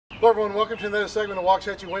Hello everyone, welcome to another segment of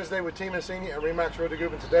Waxahachie Wednesday with Team Ensinia and Remax Road to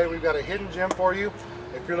Goop. And today we've got a hidden gem for you.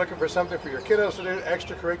 If you're looking for something for your kiddos to do,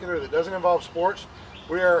 extracurricular that doesn't involve sports,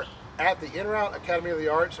 we are at the En Route Academy of the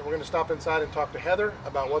Arts, and we're going to stop inside and talk to Heather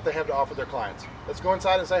about what they have to offer their clients. Let's go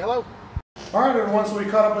inside and say hello. All right everyone, so we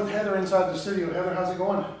caught up with Heather inside the studio. Heather, how's it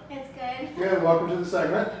going? It's good. Good, welcome to the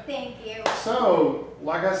segment. Thank you. So,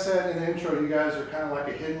 like I said in the intro, you guys are kind of like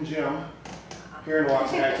a hidden gem here in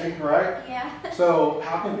Waxahachie, right? Yeah. So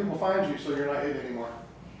how can people find you so you're not hidden anymore?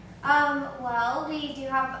 Well, we do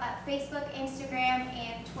have Facebook, Instagram,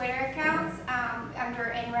 and Twitter accounts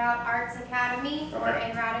under En Route Arts Academy or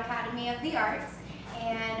En Route Academy of the Arts.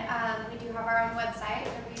 And we do have our own website,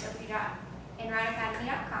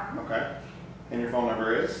 www.enrouteacademy.com. Okay. And your phone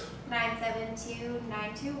number is?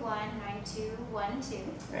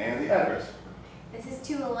 972-921-9212. And the address? This is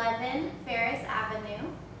 211 Ferris Avenue,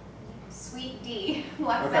 Suite D,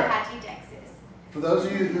 Waxahachie, Texas. For those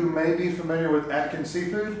of you who may be familiar with Atkins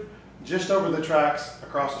Seafood, just over the tracks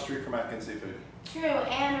across the street from Atkins Seafood. True,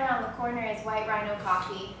 and around the corner is White Rhino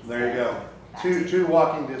Coffee. There you go. Two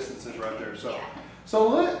walking distances right there. So, yeah. So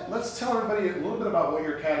let's tell everybody a little bit about what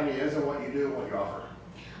your academy is and what you do and what you offer.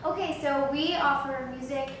 Okay, so we offer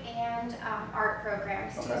music and art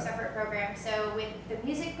programs, two separate programs. So with the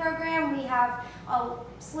music program, we have a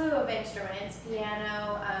slew of instruments: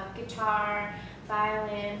 piano, guitar,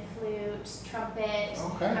 violin, flute, trumpet.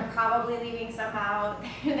 Okay. I'm probably leaving some out.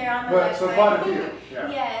 They're on the website. So quite a few. Yeah.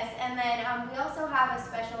 Yes, and then we also have a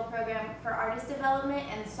special program for artist development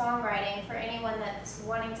and songwriting for anyone that's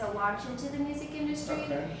wanting to launch into the music industry.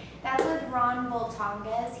 Okay. That's with Ron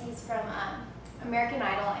Boltongas. He's from American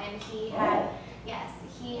Idol, and he has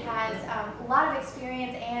a lot of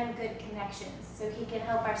experience and good connections, so he can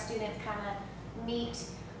help our students kind of meet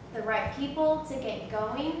the right people to get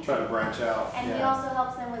going. Try to branch out. And he also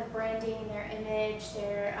helps them with branding, their image,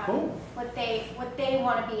 their what they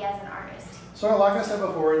want to be as an artist. So like I said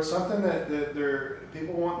before, it's something that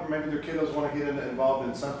people want, maybe their kiddos want to get involved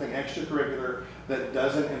in something extracurricular that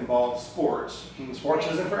doesn't involve sports. And sports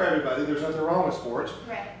isn't for everybody. There's nothing wrong with sports.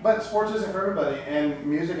 Right. But sports isn't for everybody, and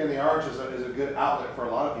music and the arts is a good outlet for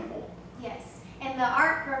a lot of people. Yes. And the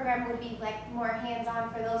art program would be like more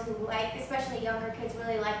hands-on for those who like, especially younger kids,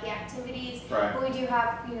 really like the activities. Right. But we do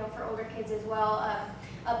have, for older kids as well,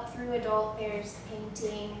 up through adult, there's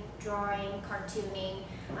painting, drawing, cartooning,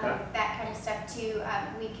 that kind of stuff too.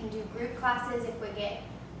 We can do group classes if we get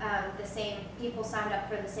the same people signed up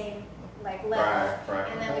for the same level. Right.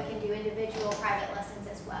 And then we can do individual private lessons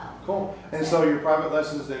as well. Cool. And so your private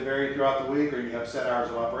lessons, they vary throughout the week, or you have set hours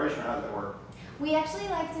of operation, or how does that work? We actually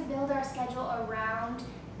like to build our schedule around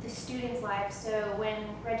the students' lives. So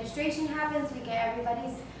when registration happens, we get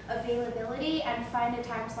everybody's availability and find a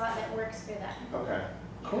time slot that works for them. Okay.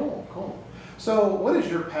 Cool. So what is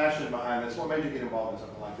your passion behind this? What made you get involved in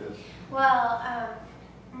something like this? Well,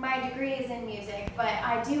 my degree is in music, but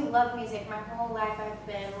I do love music. My whole life I've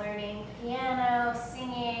been learning piano,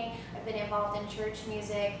 singing, I've been involved in church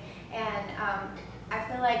music, and I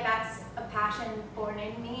feel like that's a passion born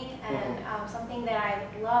in me, and something that I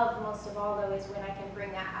love most of all, though, is when I can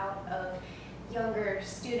bring that out of younger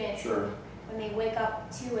students when they wake up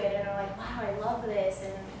to it and are like, wow, I love this,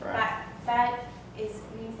 and that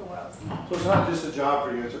means the world to me. So it's not just a job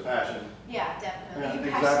for you, it's a passion. Yeah, definitely.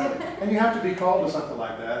 Yeah, exactly. And you have to be called to something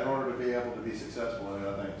like that in order to be able to be successful in it,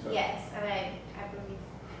 I think. So. Yes, and I believe.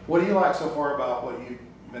 What do you like so far about what you've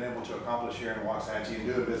been able to accomplish here in Waxahachie and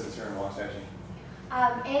do a business here in Waxahachie?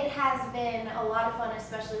 It has been a lot of fun,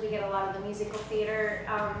 especially we get a lot of the musical theater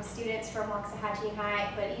students from Waxahachie High,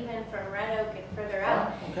 but even from Red Oak and further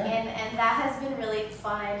up. And that has been really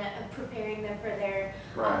fun, preparing them for their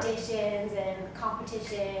auditions and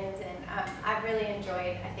competitions, and I've really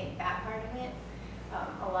enjoyed, I think, that part of it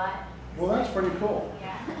a lot. Well, that's pretty cool.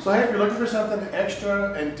 Yeah. So hey, if you're looking for something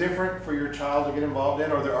extra and different for your child to get involved in,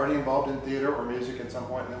 or they're already involved in theater or music at some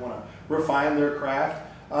point and they want to refine their craft,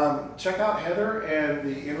 check out Heather and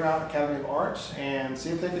the En Route Academy of Arts and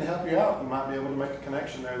see if they can help you out. You might be able to make a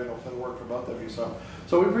connection there that'll work for both of you. So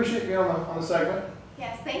we appreciate you on the segment.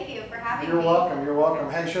 Yes, thank you for having me. You're welcome. You're welcome.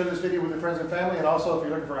 Hey, share this video with your friends and family, and also if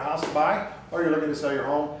you're looking for a house to buy or you're looking to sell your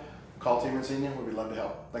home, call Team Ensinia. We'd love to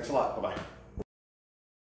help. Thanks a lot. Bye-bye.